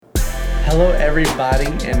Hello, everybody,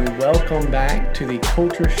 and welcome back to the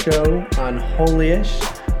Culture Show on Holyish.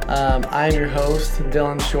 I am your host,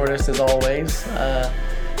 Dylan Shortest, as always,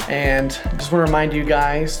 and just want to remind you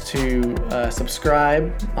guys to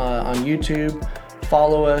subscribe on YouTube,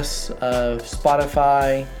 follow us,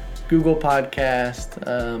 Spotify, Google Podcast,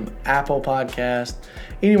 Apple Podcast,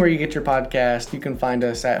 anywhere you get your podcast, you can find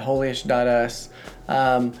us at holyish.us.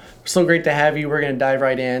 So great to have you. We're going to dive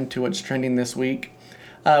right into what's trending this week.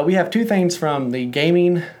 We have two things from the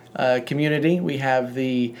gaming community. We have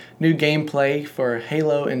the new gameplay for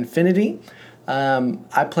Halo Infinity.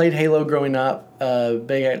 I played Halo growing up,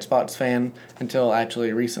 big Xbox fan, until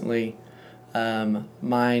actually recently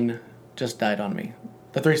mine just died on me.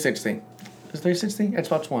 The 360. Is it 360?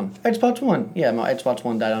 Xbox One. Xbox One. Yeah, my Xbox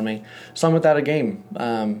One died on me. So I'm without a game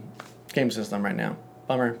system right now.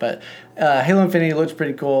 Bummer. But Halo Infinity looks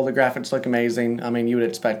pretty cool. The graphics look amazing. I mean, you would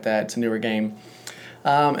expect that. It's a newer game.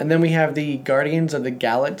 And then we have the Guardians of the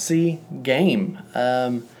Galaxy game.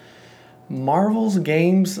 Marvel's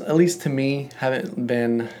games, at least to me, haven't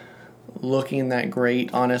been looking that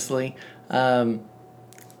great, honestly. The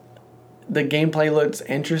gameplay looks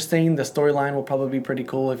interesting. The storyline will probably be pretty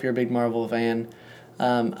cool if you're a big Marvel fan.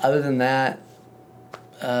 Other than that,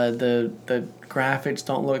 the graphics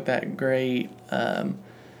don't look that great.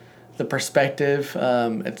 The perspective,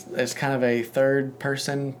 it's kind of a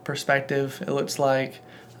third-person perspective, it looks like.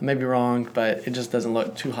 I may be wrong, but it just doesn't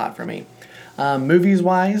look too hot for me.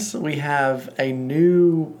 Movies-wise, we have a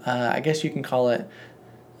new, I guess you can call it,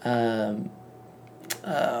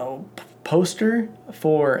 poster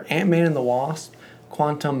for Ant-Man and the Wasp,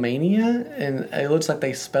 Quantumania, and it looks like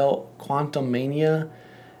they spelled Quantumania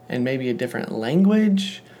in maybe a different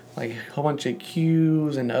language, like a whole bunch of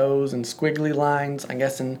Q's and O's and squiggly lines. I'm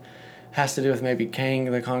guessing has to do with maybe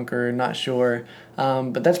Kang the Conqueror, not sure.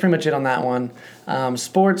 But that's pretty much it on that one.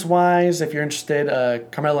 Sports-wise, if you're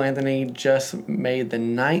interested, Carmelo Anthony just made the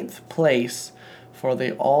 9th place for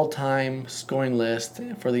the all-time scoring list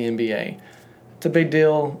for the NBA. It's a big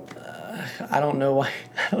deal. I don't know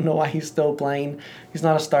why he's still playing. He's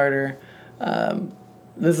not a starter.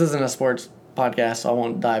 This isn't a sports podcast, so I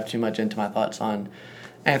won't dive too much into my thoughts on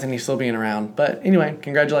Anthony still being around. But anyway,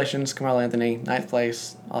 congratulations, Carmelo Anthony, 9th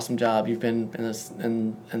place. Awesome job. You've been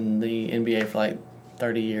in the NBA for like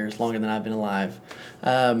 30 years, longer than I've been alive.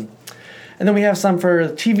 And then we have some for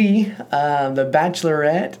TV. The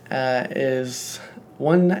Bachelorette is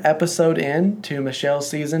one episode in to Michelle's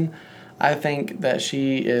season. I think that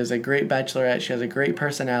she is a great Bachelorette. She has a great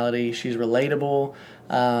personality. She's relatable.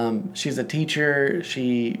 She's a teacher.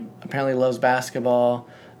 She apparently loves basketball.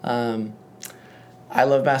 I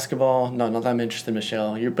love basketball. No, not that I'm interested in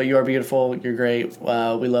Michelle. But you are beautiful. You're great.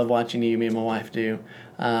 We love watching you. Me and my wife do.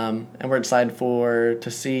 And we're excited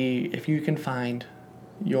to see if you can find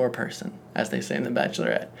your person, as they say in The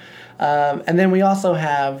Bachelorette. And then we also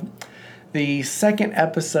have the second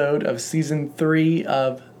episode of Season 3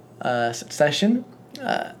 of Succession.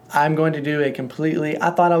 I'm going to do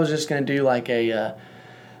I thought I was just going to do like a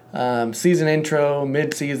season intro,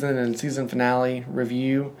 mid-season, and season finale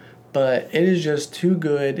review. But it is just too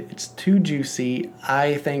good. It's too juicy.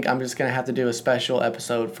 I think I'm just going to have to do a special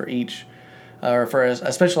episode for each, or for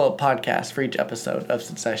a special podcast for each episode of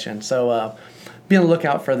Succession. So be on the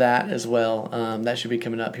lookout for that as well. That should be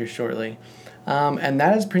coming up here shortly. And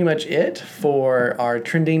that is pretty much it for our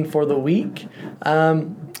trending for the week.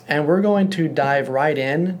 And we're going to dive right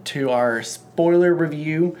in to our spoiler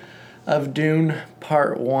review of Dune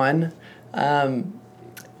Part 1.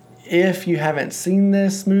 If you haven't seen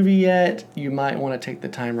this movie yet, you might want to take the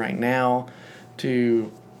time right now to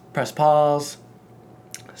press pause,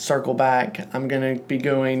 circle back. I'm going to be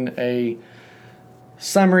going a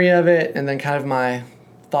summary of it and then kind of my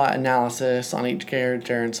thought analysis on each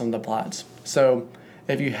character and some of the plots. So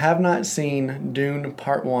if you have not seen Dune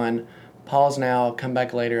Part 1, pause now, come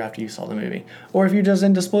back later after you saw the movie. Or if you're just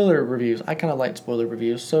into spoiler reviews, I kind of like spoiler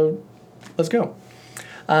reviews, so let's go.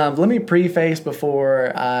 Let me preface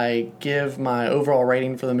before I give my overall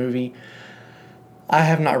rating for the movie. I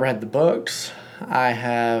have not read the books. I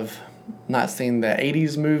have not seen the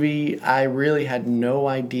 80s movie. I really had no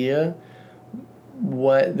idea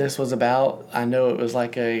what this was about. I know it was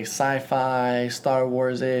like a sci-fi, Star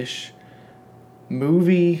Wars-ish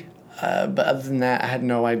movie, but other than that, I had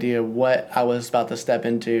no idea what I was about to step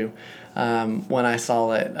into when I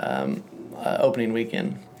saw it opening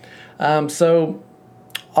weekend. So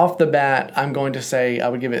off the bat, I'm going to say I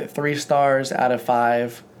would give it 3 stars out of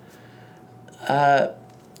 5.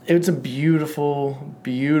 It's a beautiful,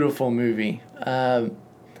 beautiful movie. I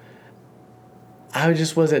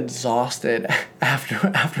just was exhausted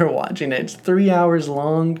after watching it. It's 3 hours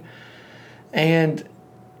long. And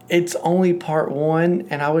it's only part one,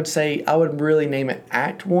 and I would say I would really name it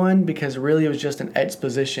Act One, because really it was just an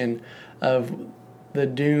exposition of the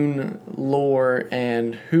Dune lore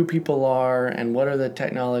and who people are and what are the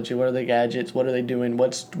technology, what are the gadgets, what are they doing,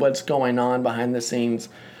 what's going on behind the scenes.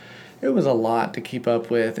 It was a lot to keep up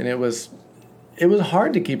with, and it was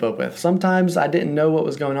hard to keep up with. Sometimes I didn't know what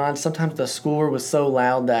was going on. Sometimes the score was so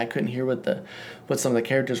loud that I couldn't hear what some of the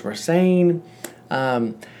characters were saying.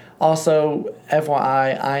 Also,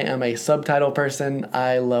 FYI, I am a subtitle person.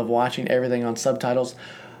 I love watching everything on subtitles.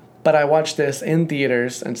 But I watched this in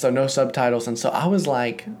theaters, and so no subtitles. And so I was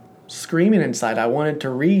like screaming inside. I wanted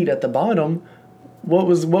to read at the bottom what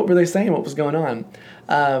were they saying, what was going on.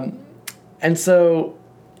 And so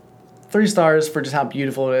 3 stars for just how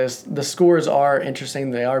beautiful it is. The scores are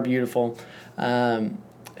interesting. They are beautiful. And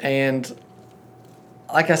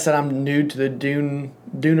like I said, I'm new to the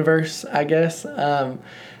Duneverse, I guess.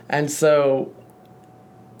 And so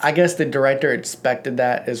I guess the director expected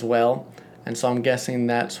that as well. And so I'm guessing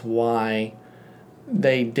that's why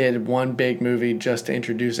they did one big movie just to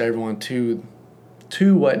introduce everyone to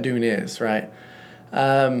what Dune is, right?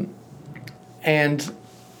 And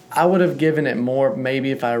I would have given it more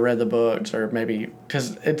maybe if I read the books, or maybe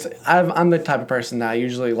because I'm the type of person that I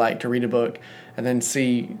usually like to read a book and then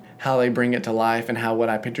see how they bring it to life and how what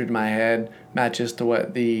I pictured in my head matches to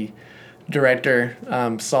what the director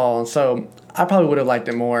saw. And so I probably would have liked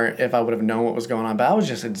it more if I would have known what was going on, but I was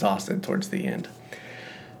just exhausted towards the end.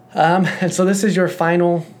 And so this is your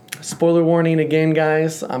final spoiler warning again,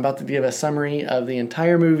 guys. I'm about to give a summary of the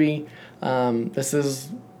entire movie. This is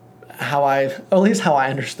at least how I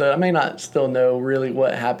understood. I may not still know really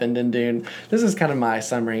what happened in Dune. This is kind of my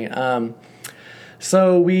summary.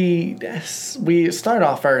 So we start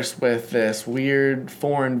off first with this weird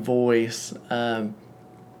foreign voice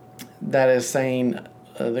that is saying,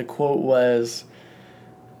 the quote was,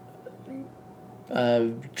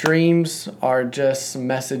 dreams are just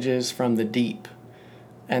messages from the deep.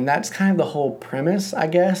 And that's kind of the whole premise, I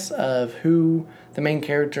guess, of who the main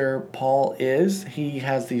character Paul is. He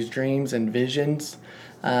has these dreams and visions.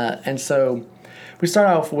 And so we start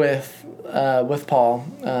off with Paul,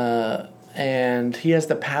 and he has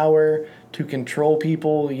the power to control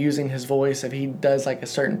people using his voice. If he does like a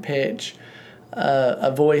certain pitch,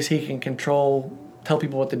 a voice, he can control, tell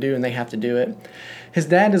people what to do, and they have to do it. His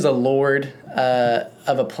dad is a lord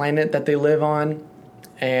of a planet that they live on,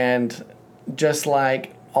 and just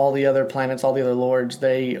like all the other planets, all the other lords,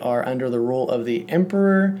 they are under the rule of the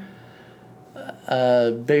Emperor.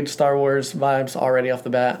 Big Star Wars vibes already off the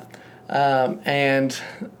bat. And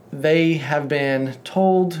they have been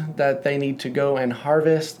told that they need to go and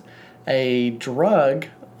harvest a drug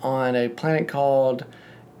on a planet called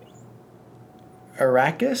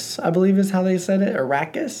Arrakis, I believe is how they said it.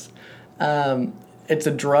 Arrakis. It's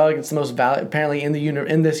a drug. It's the most apparently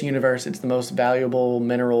in this universe, it's the most valuable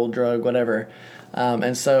mineral drug, whatever.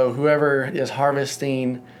 And so whoever is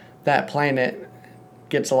harvesting that planet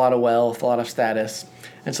gets a lot of wealth, a lot of status.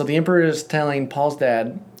 And so the Emperor is telling Paul's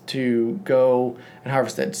dad to go and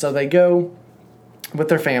harvest it. So they go with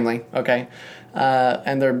their family, okay,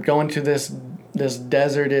 and they're going to this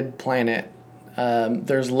deserted planet.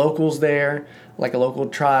 There's locals there, like a local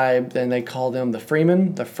tribe, and they call them the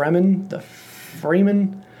Fremen.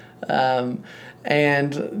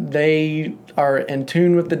 And they are in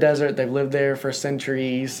tune with the desert. They've lived there for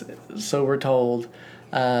centuries, so we're told.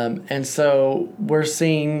 And so we're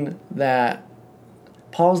seeing that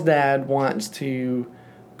Paul's dad wants to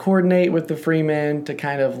coordinate with the Fremen to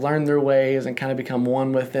kind of learn their ways and kind of become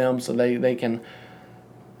one with them so they can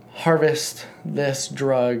harvest this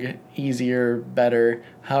drug easier, better,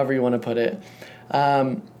 however you want to put it.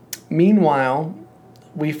 Meanwhile,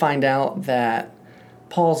 we find out that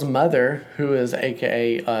Paul's mother, who is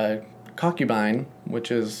aka a concubine,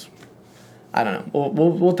 which is, I don't know,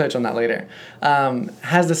 we'll touch on that later,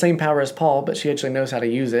 has the same power as Paul, but she actually knows how to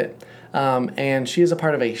use it. And she is a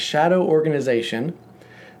part of a shadow organization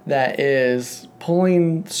that is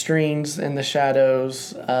pulling strings in the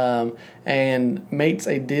shadows, and makes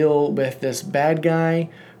a deal with this bad guy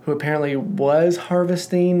who apparently was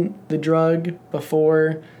harvesting the drug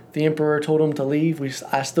before the Emperor told him to leave.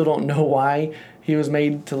 I still don't know why he was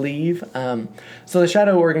made to leave. So the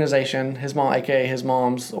shadow organization, his mom, aka his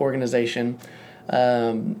mom's organization,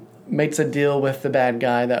 makes a deal with the bad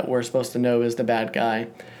guy that we're supposed to know is the bad guy.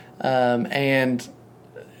 And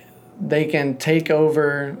they can take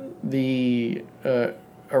over the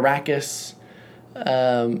Arrakis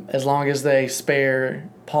as long as they spare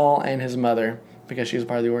Paul and his mother, because she's a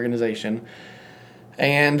part of the organization.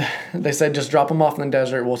 And they said, just drop them off in the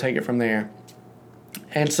desert, we'll take it from there.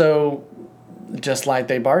 And so just like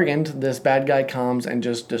they bargained, this bad guy comes and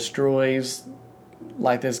just destroys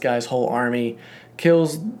like this guy's whole army,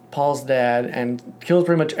 kills Paul's dad, and kills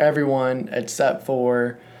pretty much everyone except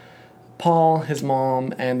for Paul, his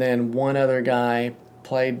mom, and then one other guy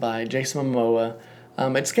played by Jason Momoa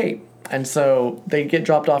escape. And so they get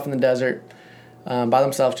dropped off in the desert by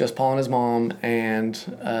themselves, just Paul and his mom, and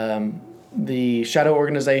the Shadow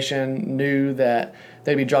Organization knew that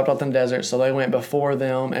they'd be dropped off in the desert, so they went before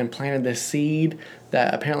them and planted this seed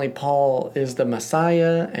that apparently Paul is the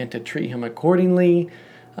Messiah and to treat him accordingly.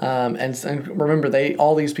 And remember,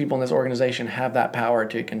 all these people in this organization have that power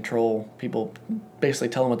to control people, basically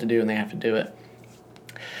tell them what to do, and they have to do it.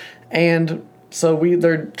 And so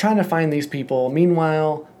they're trying to find these people.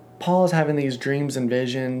 Meanwhile, Paul is having these dreams and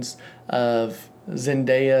visions of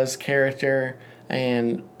Zendaya's character,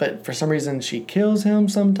 but for some reason she kills him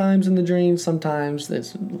sometimes in the dreams. Sometimes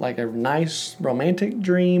it's like a nice romantic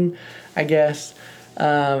dream, I guess.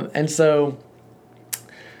 And so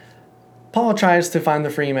Paul tries to find the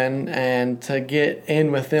Freeman and to get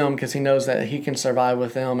in with them because he knows that he can survive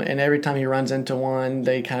with them. And every time he runs into one,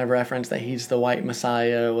 they kind of reference that he's the white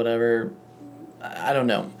Messiah or whatever. I don't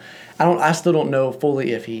know. I still don't know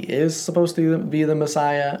fully if he is supposed to be the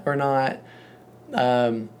Messiah or not.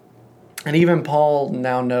 And even Paul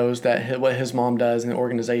now knows that what his mom does in the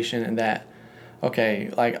organization, and that,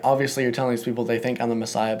 okay, like obviously you're telling these people they think I'm the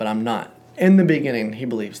Messiah, but I'm not. In the beginning, he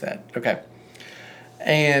believes that. Okay.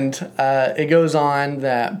 And it goes on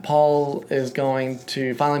that Paul is going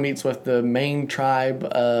to finally meets with the main tribe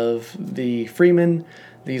of the Freemen,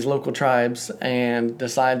 these local tribes, and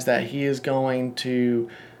decides that he is going to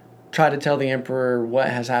try to tell the emperor what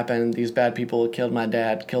has happened. These bad people killed my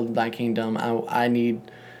dad, killed my kingdom. I need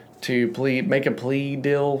to make a plea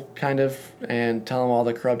deal, kind of, and tell him all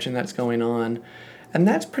the corruption that's going on. And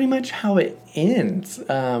that's pretty much how it ends.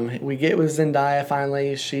 We get with Zendaya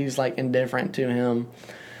finally. She's like indifferent to him.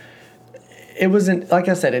 It wasn't, like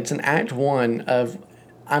I said, it's an act one of,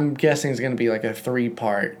 I'm guessing it's going to be like a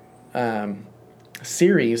 3-part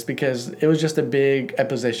series, because it was just a big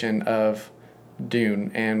exposition of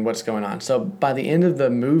Dune and what's going on. So by the end of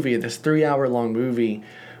the movie, this 3-hour-long movie,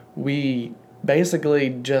 we basically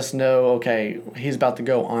just know, okay, he's about to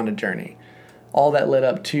go on a journey. All that led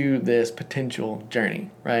up to this potential journey,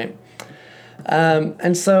 right?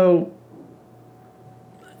 And so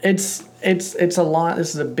it's a lot.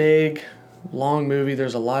 This is a big, long movie.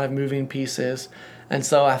 There's a lot of moving pieces. And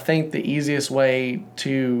so I think the easiest way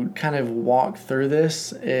to kind of walk through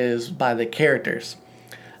this is by the characters.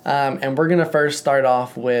 And we're going to first start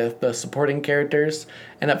off with the supporting characters.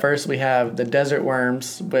 And at first we have the Desert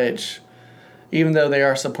Worms, which, even though they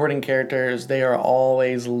are supporting characters, they are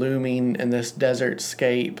always looming in this desert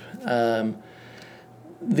scape.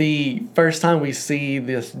 The first time we see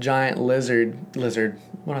this giant lizard,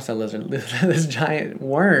 when I say lizard, this giant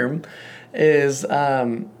worm is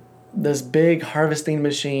this big harvesting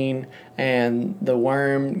machine, and the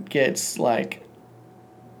worm gets like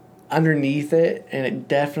underneath it, and it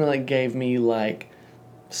definitely gave me like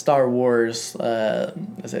Star Wars,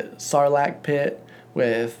 is it Sarlacc pit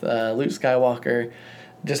with Luke Skywalker,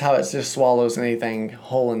 just how it just swallows anything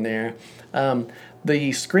whole in there.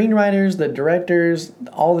 The screenwriters, the directors,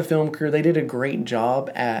 all the film crew, they did a great job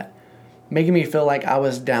at making me feel like I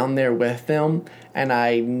was down there with them, and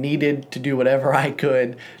I needed to do whatever I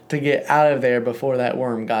could to get out of there before that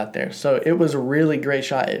worm got there. So it was a really great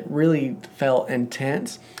shot. It really felt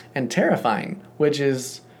intense and terrifying, which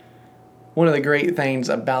is one of the great things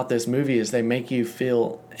about this movie, is they make you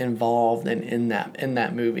feel involved and in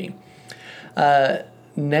that movie.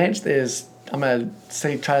 Next is, I'm gonna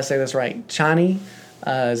try to say this right, Chani,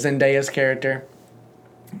 Zendaya's character.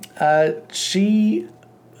 She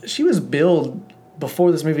was billed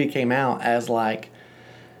before this movie came out as like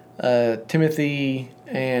Timothy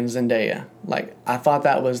and Zendaya. Like, I thought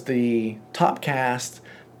that was the top cast,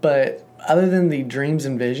 but other than the dreams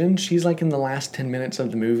and visions, she's like in the last 10 minutes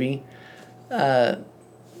of the movie.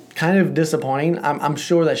 Kind of disappointing. I'm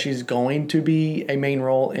sure that she's going to be a main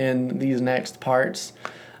role in these next parts,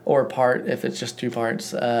 or part if it's just 2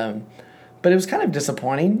 parts. But it was kind of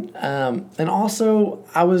disappointing. And also,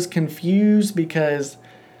 I was confused because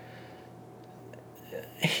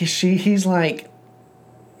he's like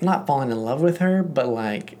not falling in love with her, but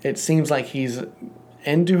like it seems like he's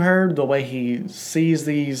into her, the way he sees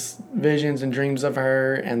these visions and dreams of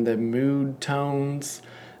her and the mood tones.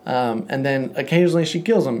 And then occasionally she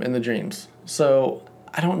kills him in the dreams. So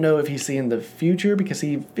I don't know if he's seeing the future, because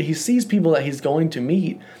he sees people that he's going to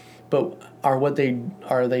meet, but are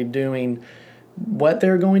they doing what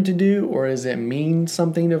they're going to do, or does it mean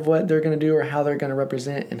something of what they're going to do or how they're going to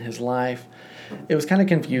represent in his life? It was kind of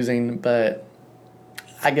confusing, but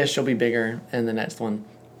I guess she'll be bigger in the next one.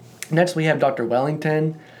 Next, we have Dr.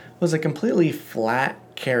 Wellington. Was a completely flat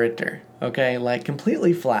character, okay? Like,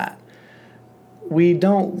 completely flat. We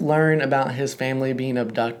don't learn about his family being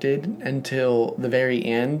abducted until the very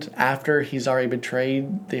end, after he's already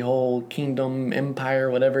betrayed the whole kingdom,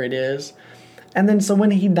 empire, whatever it is. And then so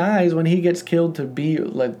when he dies, when he gets killed, to be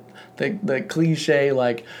like the cliche,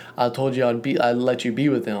 like, I told you I'd let you be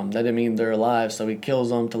with them. That didn't mean they're alive, so he kills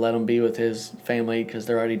them to let them be with his family because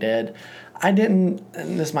they're already dead. I didn't,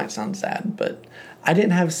 and this might sound sad, but I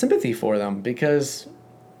didn't have sympathy for them because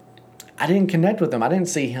I didn't connect with them. I didn't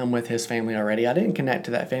see him with his family already. I didn't connect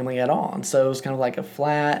to that family at all. And so it was kind of like a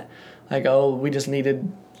flat, like, oh, we just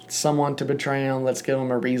needed someone to betray him. Let's give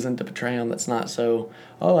him a reason to betray him. That's not so,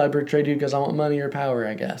 oh, I betrayed you because I want money or power,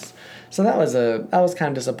 I guess. So that was kind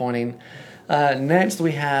of disappointing. Next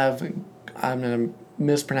we have, I'm going to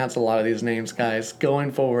mispronounce a lot of these names, guys.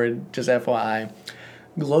 Going forward, just FYI.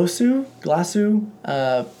 Glossu,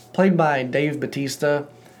 played by Dave Bautista.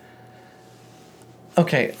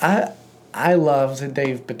 Okay, I loved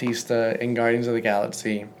Dave Bautista in Guardians of the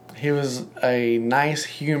Galaxy. He was a nice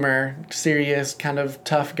humor, serious, kind of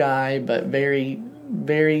tough guy, but very,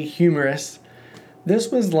 very humorous.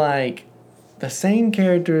 This was like the same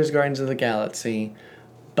character as Guardians of the Galaxy,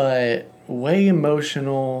 but way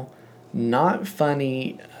emotional, not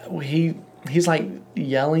funny. He's like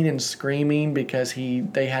yelling and screaming because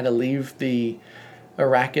they had to leave the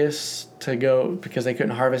Arrakis to go because they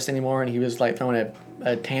couldn't harvest anymore, and he was like throwing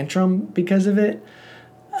a tantrum because of it.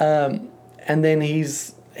 And then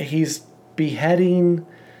he's beheading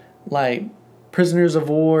like prisoners of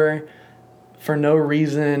war for no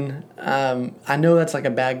reason. I know that's like a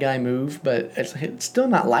bad guy move, but it's still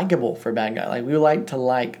not likable for a bad guy. Like, we like to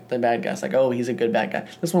like the bad guys. Like, oh, he's a good bad guy.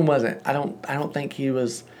 This one wasn't. I don't think he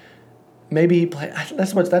was. Maybe he played.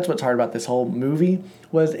 That's what's hard about this whole movie,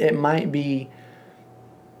 was it might be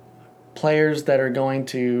players that are going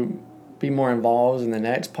to be more involved in the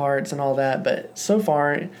next parts and all that. But so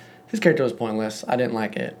far, his character was pointless. I didn't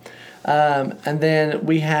like it. And then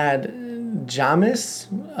we had Jamis,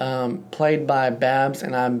 played by Babs,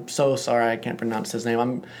 and I'm so sorry I can't pronounce his name.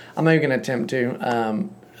 I'm not even going to attempt to.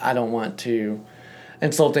 I don't want to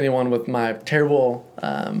insult anyone with my terrible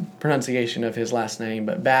pronunciation of his last name,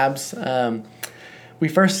 but Babs. We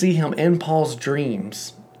first see him in Paul's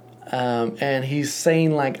dreams, and he's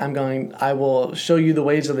saying, like, I will show you the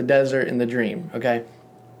ways of the desert in the dream, okay?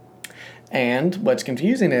 And what's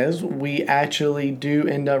confusing is we actually do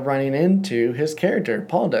end up running into his character,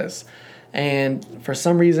 Paul does. And for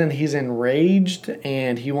some reason, he's enraged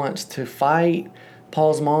and he wants to fight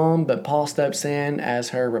Paul's mom, but Paul steps in as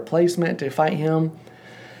her replacement to fight him.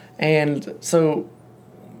 And so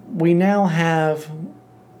we now have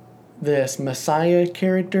this Messiah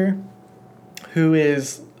character who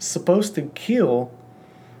is supposed to kill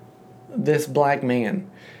this black man.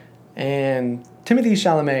 And Timothée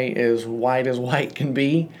Chalamet is white as white can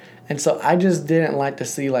be. And so I just didn't like to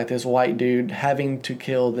see like this white dude having to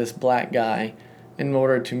kill this black guy in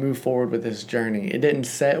order to move forward with his journey. It didn't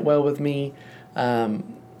set well with me.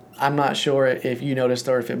 I'm not sure if you noticed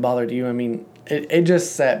or if it bothered you. I mean,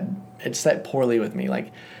 it set poorly with me.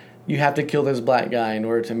 Like, you have to kill this black guy in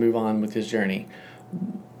order to move on with his journey.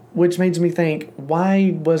 Which makes me think,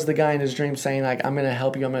 why was the guy in his dream saying, like, I'm going to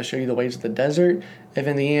help you, I'm going to show you the ways of the desert, if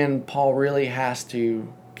in the end Paul really has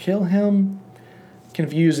to kill him?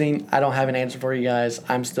 Confusing. I don't have an answer for you guys.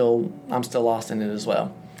 I'm still lost in it as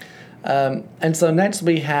well. And so next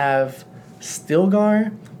we have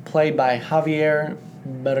Stilgar, played by Javier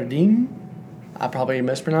Bardem. I probably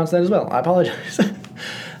mispronounced that as well. I apologize.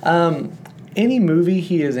 Any movie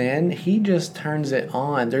he is in, he just turns it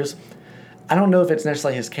on. I don't know if it's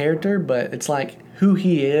necessarily his character, but it's like who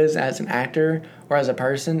he is as an actor or as a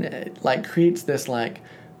person. It like creates this like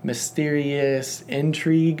mysterious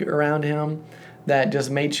intrigue around him that just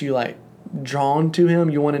makes you like drawn to him.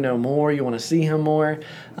 You want to know more. You want to see him more.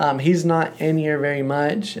 He's not in here very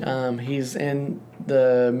much. He's in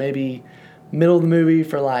the maybe middle of the movie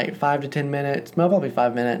for like 5 to 10 minutes. No, probably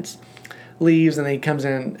 5 minutes. Leaves, and then he comes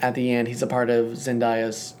in at the end. He's a part of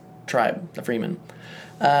Zendaya's tribe, the Freeman.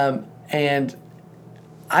 And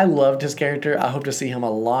I loved his character. I hope to see him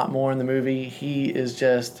a lot more in the movie. It's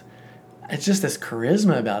just this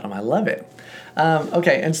charisma about him. I love it.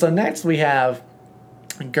 Okay, and so next we have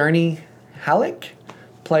Gurney Halleck,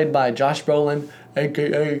 played by Josh Brolin,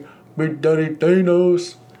 a.k.a. Big Daddy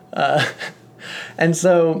Thanos. And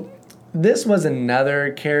so this was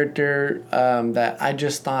another character that I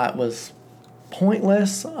just thought was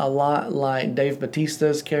pointless, a lot like Dave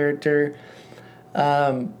Bautista's character.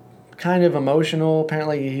 Kind of emotional.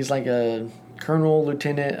 Apparently, he's like a colonel,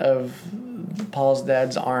 lieutenant of Paul's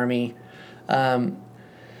dad's army.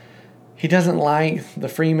 He doesn't like the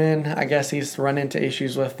Freemen. I guess he's run into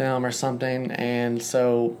issues with them or something, and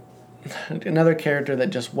so another character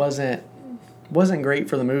that just wasn't great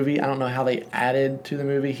for the movie. I don't know how they added to the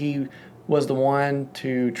movie. He was the one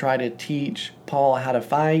to try to teach Paul how to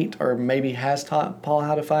fight, or maybe has taught Paul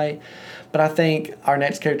how to fight. But I think our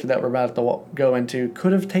next character that we're about to go into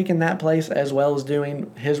could have taken that place as well as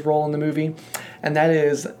doing his role in the movie, and that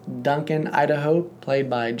is Duncan Idaho, played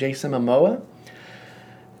by Jason Momoa.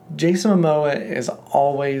 Jason Momoa is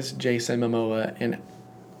always Jason Momoa in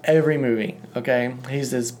every movie, okay?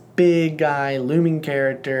 He's this big guy, looming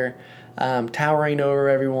character, towering over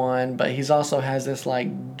everyone, but he's also has this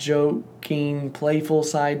like joking, playful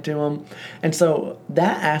side to him. And so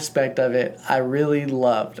that aspect of it I really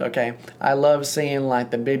loved, okay? I love seeing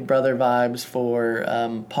like the big brother vibes for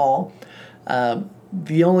Paul.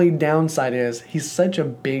 The only downside is he's such a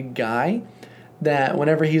big guy that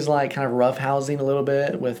whenever he's like kind of roughhousing a little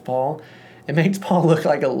bit with Paul, it makes Paul look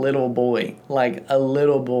like a little boy, like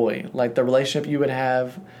the relationship you would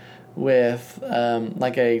have with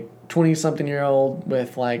like a 20-something-year-old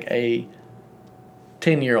with like a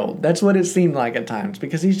 10-year-old. That's what it seemed like at times,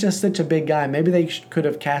 because he's just such a big guy. Maybe they could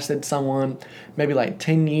have casted someone maybe like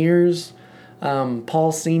 10 years,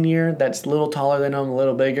 Paul Sr., that's a little taller than him, a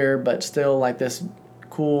little bigger, but still like this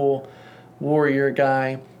cool warrior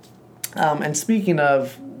guy. And speaking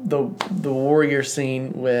of the warrior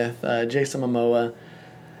scene with Jason Momoa,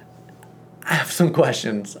 I have some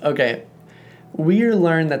questions. Okay, we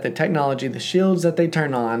learned that the technology, the shields that they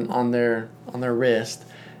turn on their wrist,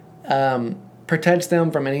 protects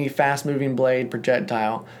them from any fast-moving blade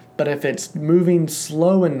projectile. But if it's moving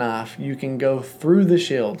slow enough, you can go through the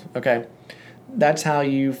shield. Okay, that's how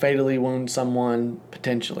you fatally wound someone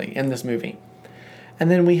potentially in this movie.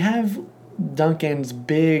 And then we have Duncan's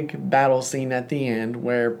big battle scene at the end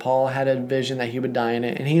where Paul had a vision that he would die in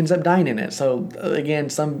it, and he ends up dying in it. So again,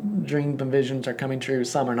 some dream visions are coming true,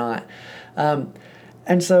 some are not.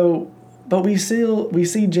 And so, but we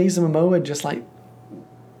see Jason Momoa just like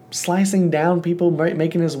slicing down people,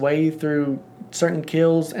 making his way through certain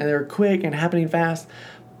kills, and they're quick and happening fast.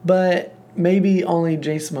 But maybe only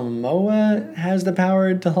Jason Momoa has the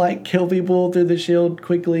power to like kill people through the shield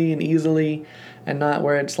quickly and easily, and not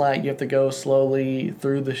where it's like you have to go slowly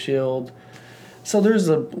through the shield. So I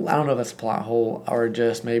don't know if that's a plot hole or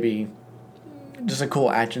just maybe just a cool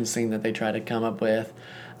action scene that they try to come up with.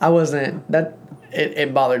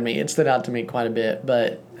 It bothered me. It stood out to me quite a bit,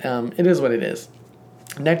 but it is what it is.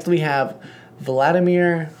 Next we have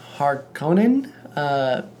Vladimir Harkonnen,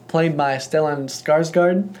 played by Stellan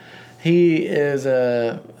Skarsgård. He is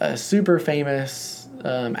a super famous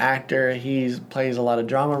actor. He plays a lot of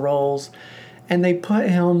drama roles. And they put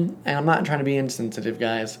him, and I'm not trying to be insensitive,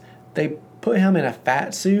 guys, they put him in a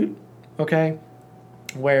fat suit, okay,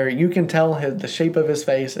 where you can tell the shape of his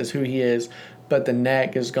face is who he is, but the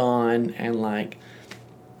neck is gone, and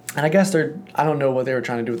I guess I don't know what they were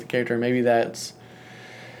trying to do with the character. Maybe that's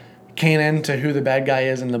canon to who the bad guy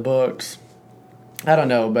is in the books. I don't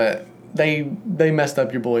know, but they messed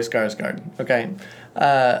up your boy Skarsgård, okay?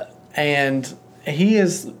 And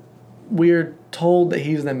we're told that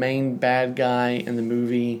he's the main bad guy in the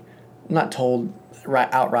movie. Not told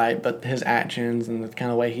outright, but his actions and the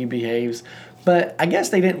kind of way he behaves. But I guess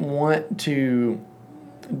they didn't want to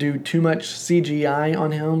do too much CGI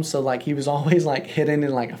on him, so like he was always like hidden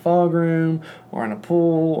in like a fog room or in a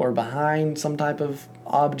pool or behind some type of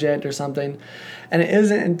object or something. And it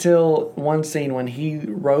isn't until one scene when he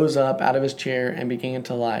rose up out of his chair and began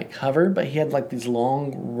to like hover, but he had like these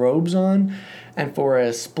long robes on, and for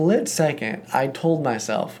a split second I told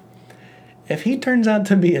myself, if he turns out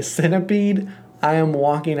to be a centipede, I am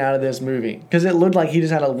walking out of this movie, because it looked like he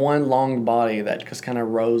just had one long body that just kind of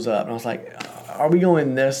rose up, and I was like, are we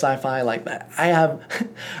going this sci-fi like that?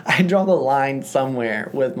 I draw the line somewhere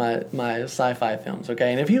with my sci-fi films,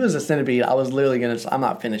 okay? And if he was a centipede, I was literally I'm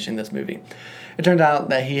not finishing this movie. It turned out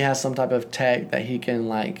that he has some type of tech that he can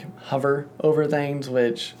like hover over things,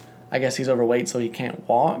 which I guess he's overweight so he can't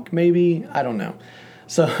walk, maybe? I don't know.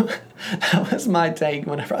 So that was my take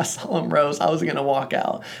whenever I saw him rose. I was going to walk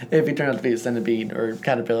out if he turned out to be a centipede or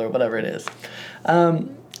caterpillar or whatever it is.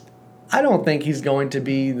 I don't think he's going to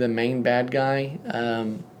be the main bad guy.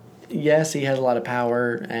 Yes, he has a lot of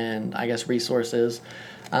power and I guess resources.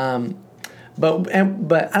 But I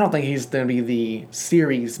don't think he's going to be the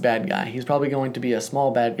series bad guy. He's probably going to be a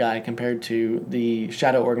small bad guy compared to the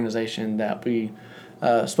Shadow Organization that we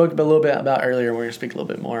spoke a little bit about earlier, and we're going to speak a little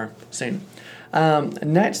bit more soon.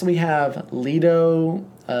 Next, we have Leto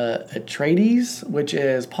Atreides, which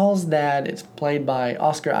is Paul's dad. It's played by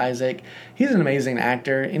Oscar Isaac. He's an amazing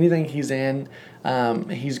actor. Anything he's in,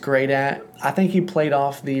 he's great at. I think he played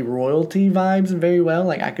off the royalty vibes very well.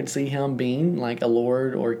 Like, I could see him being like a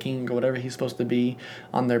lord or king or whatever he's supposed to be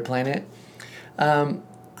on their planet.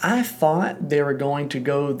 I thought they were going to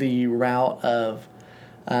go the route of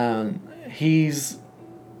he's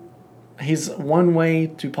one way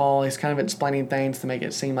to Paul. He's kind of explaining things to make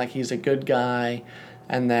it seem like he's a good guy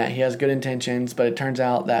and that he has good intentions, but it turns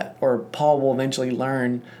out that, or Paul will eventually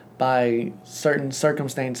learn by certain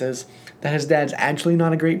circumstances, that his dad's actually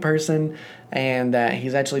not a great person and that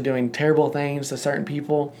he's actually doing terrible things to certain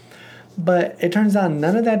people. But it turns out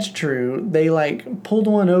none of that's true. They like pulled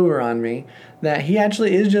one over on me, that he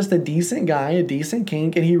actually is just a decent guy, a decent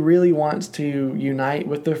king, and he really wants to unite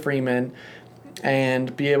with the Freemen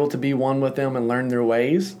and be able to be one with them and learn their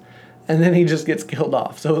ways. And then he just gets killed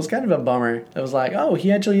off. So it was kind of a bummer. It was like, oh,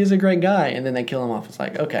 he actually is a great guy. And then they kill him off. It's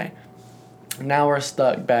like, okay, now we're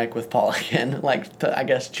stuck back with Paul again, like to, I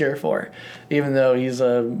guess, cheer for. Even though he's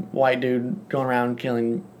a white dude going around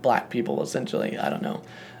killing black people, essentially. I don't know.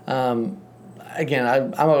 Again,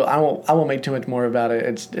 I won't make too much more about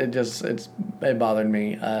it. It bothered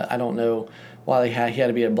me. I don't know why he had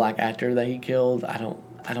to be a black actor that he killed. I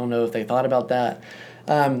don't know if they thought about that.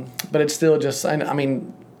 But it's still just, I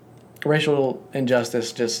mean, racial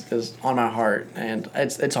injustice just is on my heart, and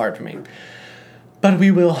it's hard for me. But we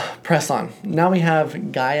will press on. Now we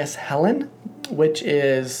have Gaius Helen, which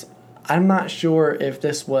is, I'm not sure if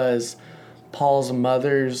this was Paul's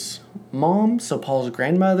mother's mom, so Paul's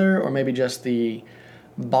grandmother, or maybe just the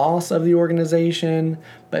boss of the organization,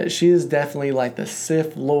 but she is definitely like the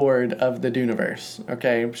Sith Lord of the Duneverse,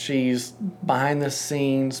 okay? She's behind the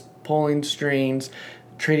scenes, pulling strings,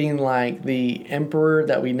 treating like the Emperor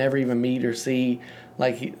that we never even meet or see,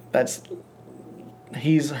 like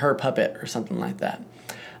he's her puppet or something like that.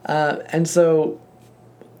 And so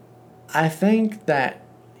I think that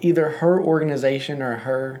either her organization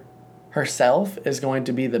or herself is going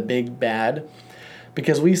to be the big bad,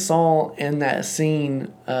 because we saw in that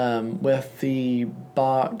scene with the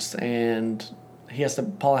box, and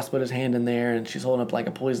Paul has to put his hand in there, and she's holding up like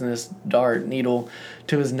a poisonous dart needle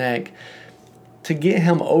to his neck. To get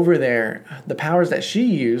him over there, the powers that she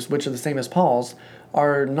used, which are the same as Paul's,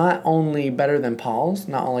 are not only better than Paul's,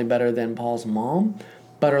 not only better than Paul's mom,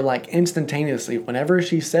 but are like instantaneously. Whenever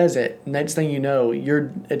she says it, next thing you know,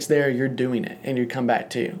 it's there, you're doing it, and you come back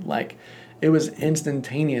too. Like, it was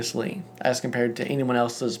instantaneously as compared to anyone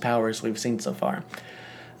else's powers we've seen so far.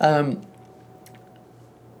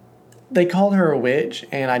 They called her a witch,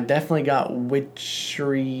 and I definitely got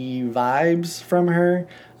witchery vibes from her,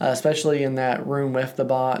 especially in that room with the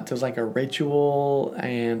bot. There was like a ritual,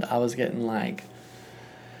 and I was getting like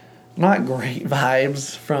not great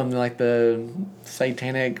vibes from like the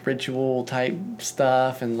satanic ritual type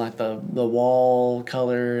stuff, and like the wall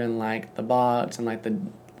color, and like the box, and like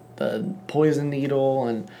the poison needle,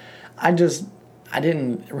 and I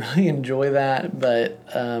didn't really enjoy that. But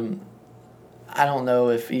I don't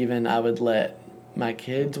know if even I would let my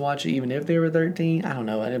kids watch it, even if they were 13. I don't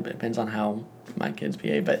know. It depends on how my kids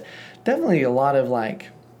behave, but definitely a lot of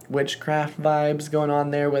like witchcraft vibes going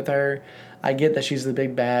on there with her. I get that she's the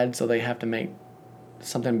big bad, so they have to make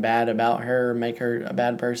something bad about her, make her a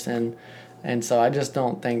bad person. And so I just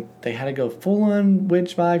don't think they had to go full-on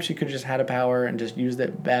witch vibe. She could have just had a power and just used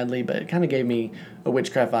it badly, but it kind of gave me a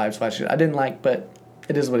witchcraft vibe, so I didn't like, but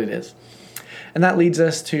it is what it is. And that leads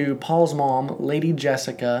us to Paul's mom, Lady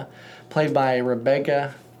Jessica, played by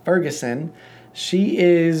Rebecca Ferguson. She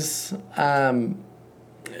is,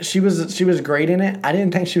 she was great in it. I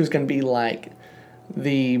didn't think she was going to be like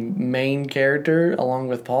the main character along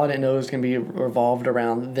with Paul. I didn't know it was going to be revolved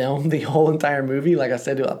around them the whole entire movie. Like I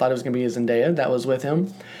said, I thought it was going to be a Zendaya that was with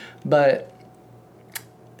him. But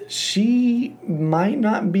she might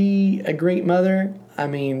not be a great mother. I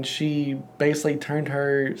mean, she basically turned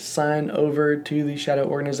her son over to the Shadow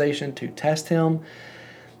Organization to test him.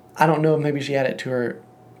 I don't know if maybe she had it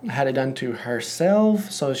done to herself,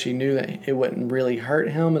 so she knew that it wouldn't really hurt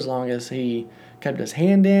him as long as he kept his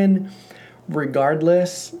hand in.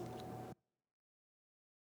 Regardless,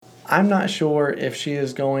 I'm not sure if she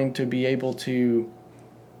is going to be able to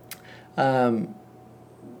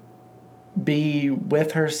be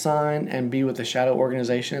with her son and be with the Shadow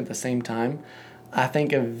Organization at the same time. I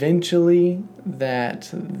think eventually that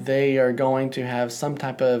they are going to have some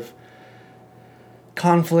type of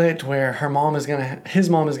conflict where his mom is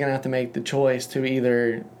gonna have to make the choice to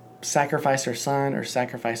either sacrifice her son or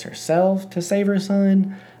sacrifice herself to save her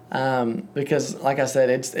son. Because, like I said,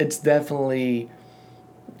 it's definitely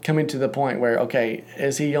coming to the point where, okay,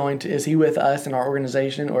 is he with us in our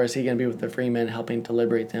organization, or is he going to be with the Freemen helping to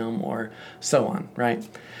liberate them, or so on, right?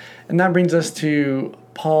 And that brings us to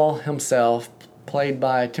Paul himself, played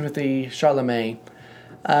by Timothy Chalamet.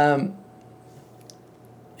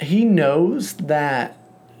 He knows that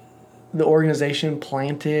the organization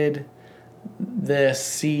planted this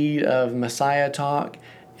seed of Messiah talk,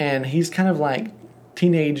 and he's kind of like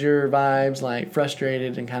teenager vibes, like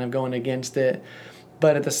frustrated and kind of going against it.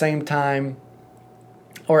 But at the same time,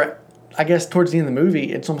 or I guess towards the end of the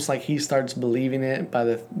movie, it's almost like he starts believing it by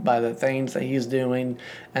the things that he's doing,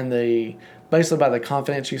 and basically by the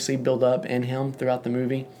confidence you see build up in him throughout the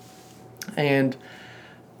movie. And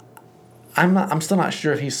I'm still not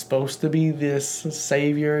sure if he's supposed to be this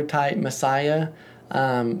savior type Messiah.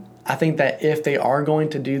 I think that if they are going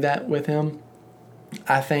to do that with him,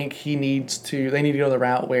 I think they need to go the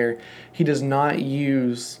route where he does not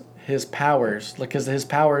use his powers, because his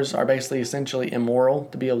powers are basically essentially immoral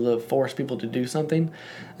to be able to force people to do something.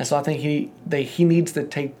 And so I think he needs to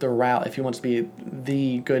take the route, if he wants to be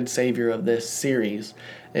the good savior of this series,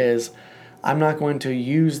 is I'm not going to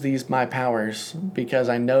use my powers because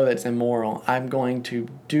I know that's immoral. I'm going to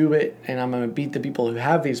do it, and I'm going to beat the people who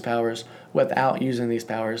have these powers without using these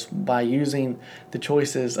powers, by using the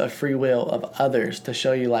choices of free will of others to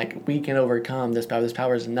show you, like, we can overcome this power. This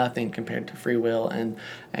power is nothing compared to free will and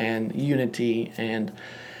unity. And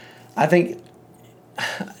I think,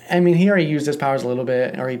 he already used his powers a little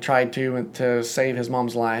bit, or he tried to save his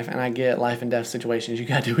mom's life. And I get life and death situations. You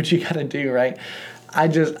got to do what you got to do, right? I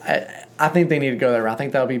think they need to go that route. I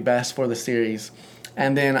think that would be best for the series.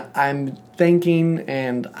 And then I'm thinking,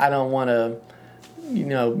 and I don't want to,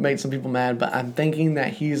 make some people mad, but I'm thinking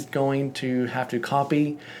that he's going to have to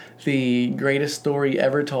copy the greatest story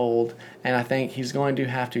ever told, and I think he's going to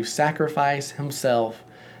have to sacrifice himself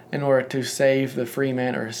in order to save the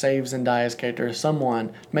Freeman, or save Zendaya's character, or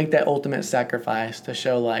someone, make that ultimate sacrifice to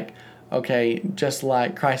show, like, okay, just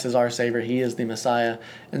like Christ is our Savior, He is the Messiah.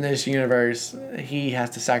 In this universe, He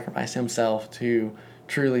has to sacrifice Himself to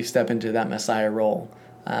truly step into that Messiah role.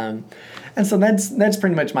 And so that's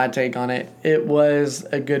pretty much my take on it. It was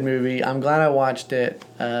a good movie. I'm glad I watched it.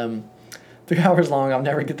 3 hours long. I'll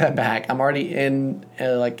never get that back. I'm already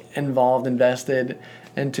involved, invested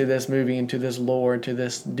into this movie, into this lore, to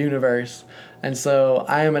this Duneverse. And so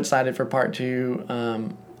I am excited for part 2.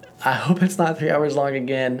 I hope it's not 3 hours long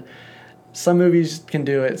again. Some movies can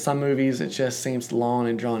do it. Some movies, it just seems long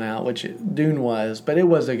and drawn out, which Dune was. But it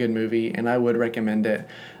was a good movie, and I would recommend it.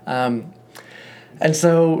 And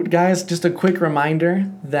so, guys, just a quick reminder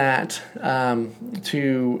that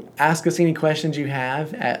to ask us any questions you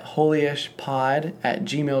have at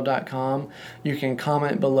holyishpod@gmail.com. You can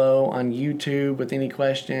comment below on YouTube with any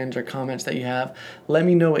questions or comments that you have. Let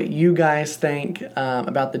me know what you guys think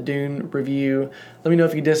about the Dune review. Let me know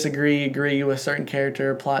if you agree with certain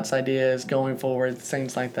character, plots, ideas, going forward,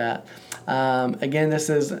 things like that. Again,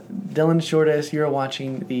 this is Dylan Shortis. You're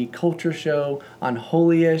watching the Culture Show on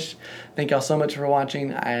Holyish. Thank y'all so much for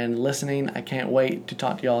watching and listening. I can't wait to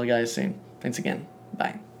talk to y'all guys soon. Thanks again.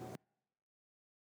 Bye.